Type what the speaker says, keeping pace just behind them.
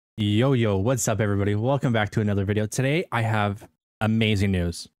Yo, what's up, everybody? Welcome back to another video. Today, I have amazing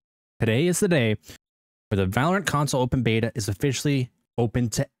news. Today is the day where the Valorant Console Open Beta is officially open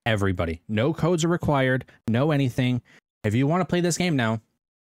to everybody. No codes are required, no anything. If you want to play this game now,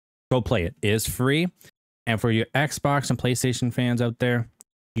 go play it. It is free. And for your Xbox and PlayStation fans out there,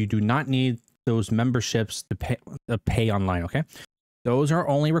 you do not need those memberships to pay online, okay? Those are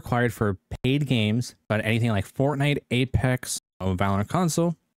only required for paid games, but anything like Fortnite, Apex, or Valorant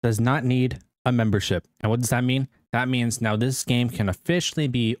Console does not need a membership. And what does that mean? That means now this game can officially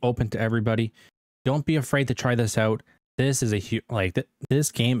be open to everybody. Don't be afraid to try this out. This is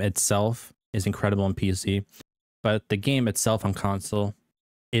this game itself is incredible on PC, but the game itself on console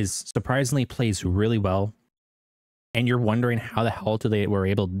is surprisingly plays really well. And you're wondering how the hell they were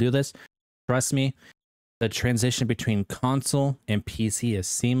able to do this. Trust me, the transition between console and PC is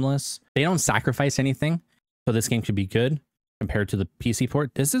seamless. They don't sacrifice anything, so this game could be good compared to the PC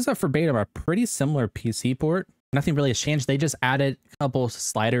port. This is a verbatim, a pretty similar PC port. Nothing really has changed. They just added a couple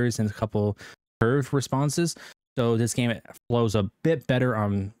sliders and a couple curve responses. So this game flows a bit better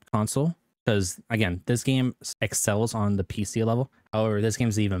on console because, again, this game excels on the PC level. However, this game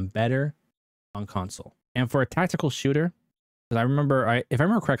is even better on console. And for a tactical shooter, because I remember, if I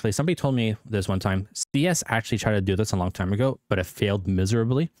remember correctly, somebody told me this one time, CS actually tried to do this a long time ago, but it failed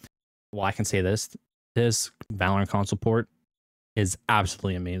miserably. Well, I can say this Valorant console port is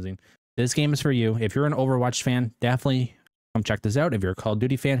absolutely amazing. This game is for you. If you're an Overwatch fan, definitely come check this out. If you're a Call of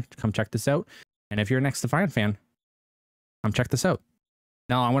Duty fan, come check this out. And if you're an XDefiant fan, come check this out.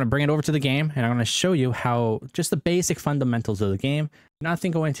 Now I want to bring it over to the game and I want to show you how just the basic fundamentals of the game.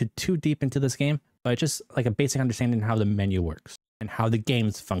 Nothing going too deep into this game, but just like a basic understanding how the menu works and how the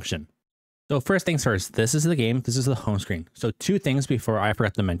games function. So first things first, this is the game. This is the home screen. So two things before I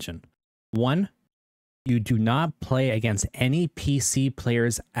forgot to mention. One, you do not play against any PC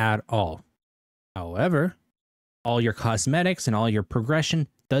players at all. However, all your cosmetics and all your progression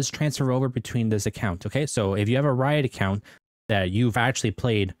does transfer over between this account. Okay, so if you have a Riot account that you've actually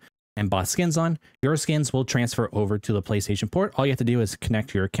played and bought skins on, your skins will transfer over to the PlayStation port. All you have to do is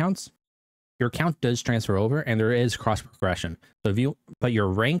connect your accounts. Your account does transfer over and there is cross progression. So but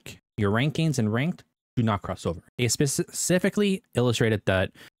your rankings and ranked do not cross over. They specifically illustrated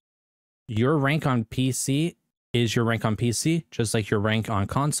that your rank on PC is your rank on PC, just like your rank on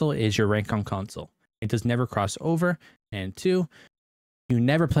console is your rank on console. It does never cross over. And two, you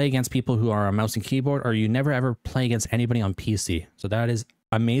never play against people who are on mouse and keyboard, or you never ever play against anybody on PC. So that is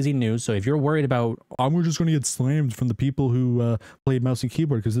amazing news. So if you're worried about, we're just going to get slammed from the people who play mouse and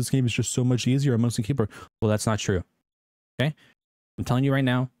keyboard because this game is just so much easier on mouse and keyboard. Well, that's not true. Okay. I'm telling you right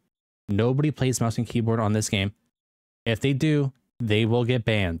now, nobody plays mouse and keyboard on this game. If they do, they will get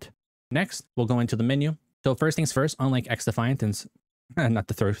banned. Next, we'll go into the menu. So first things first, unlike XDefiant, and not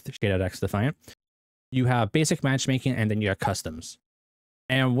to throw shade at XDefiant, you have basic matchmaking and then you have customs.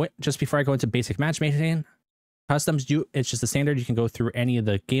 And just before I go into basic matchmaking, customs, it's just the standard. You can go through any of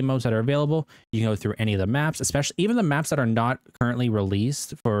the game modes that are available. You can go through any of the maps, especially even the maps that are not currently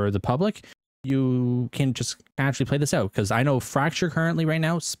released for the public. You can just actually play this out because I know Fracture currently right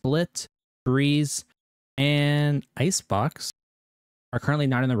now, Split, Breeze, and Icebox are currently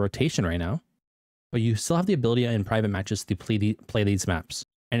not in the rotation right now, but you still have the ability in private matches to play these maps.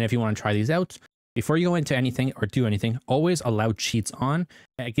 And if you want to try these out, before you go into anything or do anything, always allow cheats on.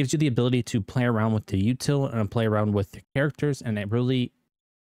 It gives you the ability to play around with the util and play around with the characters, and it really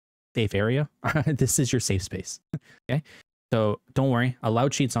safe area. This is your safe space. Okay, so don't worry. Allow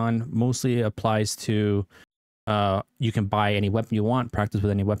cheats on mostly applies to you can buy any weapon you want, practice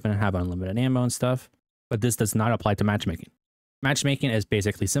with any weapon, and have unlimited ammo and stuff. But this does not apply to matchmaking. Matchmaking is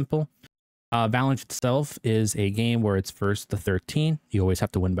basically simple. Valorant itself is a game where it's first to 13. You always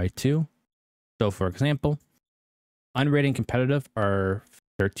have to win by 2. So for example, unrated and competitive are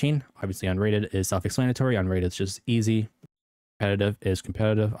 13. Obviously unrated is self-explanatory. Unrated is just easy. Competitive is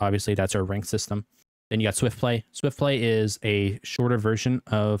competitive. Obviously that's our rank system. Then you got swift play. Swift play is a shorter version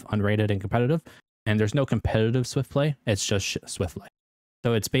of unrated and competitive. And there's no competitive swift play. It's just swift play.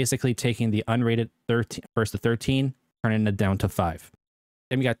 So it's basically taking the unrated first to 13, turning it down to 5.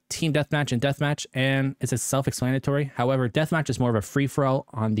 Then we got team deathmatch and deathmatch, and it's self-explanatory. However, deathmatch is more of a free-for-all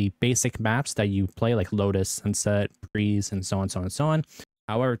on the basic maps that you play, like Lotus, Sunset, Breeze, and so on, so on, so on.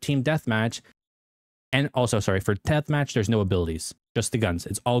 However, team deathmatch, and also, sorry, for deathmatch, there's no abilities, just the guns.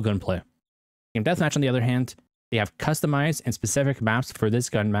 It's all gunplay. Team deathmatch, on the other hand, they have customized and specific maps for this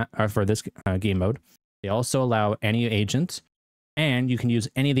game mode. They also allow any agent, and you can use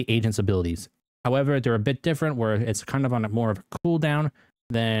any of the agent's abilities. However, they're a bit different, where it's kind of on more of a cooldown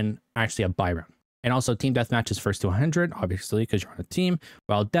than actually a buy round. And also team deathmatch is first to 100, obviously, because you're on a team,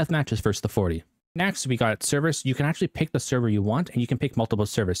 while deathmatch is first to 40. Next, we got servers. You can actually pick the server you want, and you can pick multiple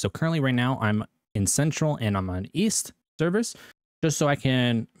servers. So currently right now I'm in Central and I'm on East servers, just so I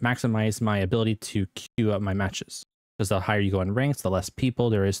can maximize my ability to queue up my matches. Because the higher you go in ranks, the less people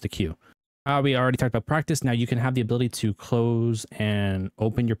there is to queue. We already talked about practice. Now you can have the ability to close and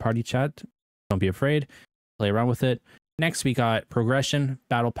open your party chat. Don't be afraid. Play around with it. Next, we got progression,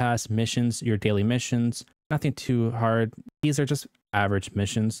 battle pass, missions, your daily missions. Nothing too hard. These are just average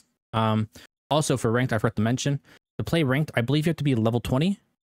missions. Also for ranked, I forgot to mention, to play ranked, I believe you have to be level 20.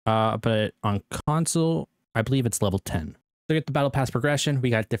 But on console, I believe it's level 10. To get the battle pass progression,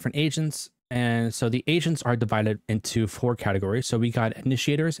 we got different agents. And so the agents are divided into 4 categories. So we got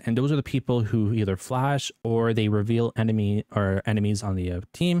initiators, and those are the people who either flash or they reveal enemies on the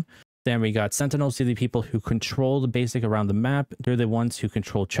team. Then we got sentinels. These are the people who control the basic around the map. They're the ones who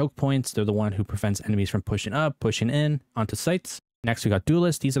control choke points. They're the one who prevents enemies from pushing up, pushing in onto sites. Next, we got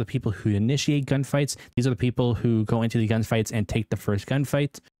duelists. These are the people who initiate gunfights. These are the people who go into the gunfights and take the first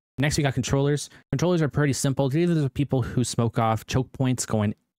gunfight. Next, we got controllers. Controllers are pretty simple. These are the people who smoke off choke points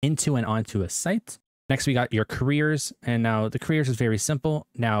going into and onto a site. Next, we got your careers. And now the careers is very simple.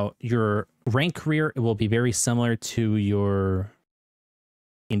 Now, your rank career will be very similar to your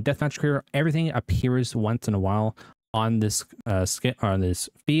in deathmatch career. Everything appears once in a while on this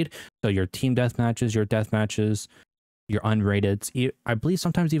feed. So your team deathmatches, your unrated. I believe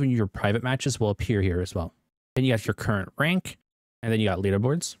sometimes even your private matches will appear here as well. Then you got your current rank, and then you got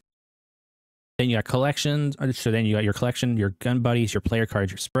leaderboards. Then you got collections. So then you got your collection, your gun buddies, your player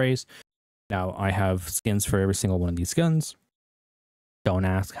cards, your sprays. Now I have skins for every single one of these guns. Don't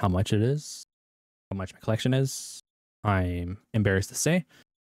ask how much it is, how much my collection is. I'm embarrassed to say.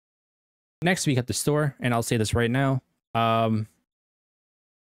 Next, we got the store, and I'll say this right now.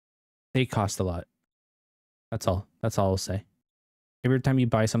 They cost a lot. That's all. That's all I'll say. Every time you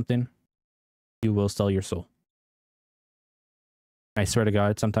buy something, you will sell your soul. I swear to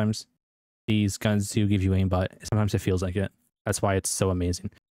God, sometimes these guns do give you aimbot. Sometimes it feels like it. That's why it's so amazing.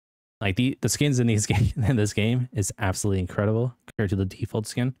 Like the skins in this game is absolutely incredible compared to the default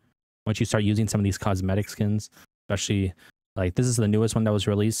skin. Once you start using some of these cosmetic skins, especially like this is the newest one that was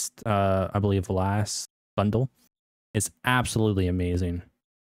released, I believe last bundle. It's absolutely amazing.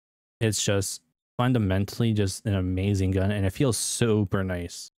 It's just fundamentally just an amazing gun, and it feels super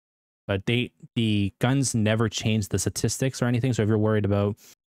nice. But the guns never change the statistics or anything. So if you're worried about,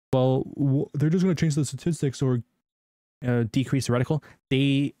 well, they're just going to change the statistics or decrease the reticle,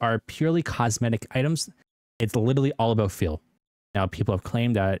 they are purely cosmetic items. It's literally all about feel. Now, people have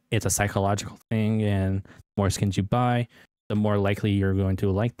claimed that it's a psychological thing, and the more skins you buy, the more likely you're going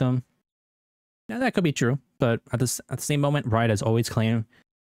to like them. Now, that could be true, but at the same moment, Riot has always claimed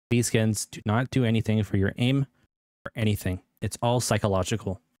these skins do not do anything for your aim or anything. It's all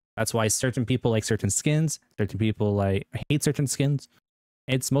psychological. That's why certain people like certain skins, certain people hate certain skins.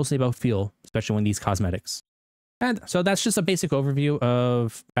 It's mostly about feel, especially when these cosmetics. And so that's just a basic overview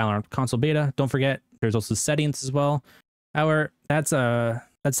of Valorant Console Beta. Don't forget, there's also settings as well. However, that's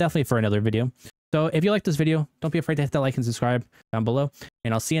definitely for another video. So if you like this video, don't be afraid to hit that like and subscribe down below.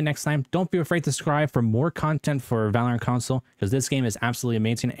 And I'll see you next time. Don't be afraid to subscribe for more content for Valorant Console, because this game is absolutely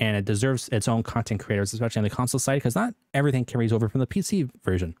amazing and it deserves its own content creators, especially on the console side, because not everything carries over from the PC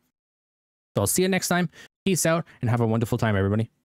version. So I'll see you next time. Peace out and have a wonderful time, everybody.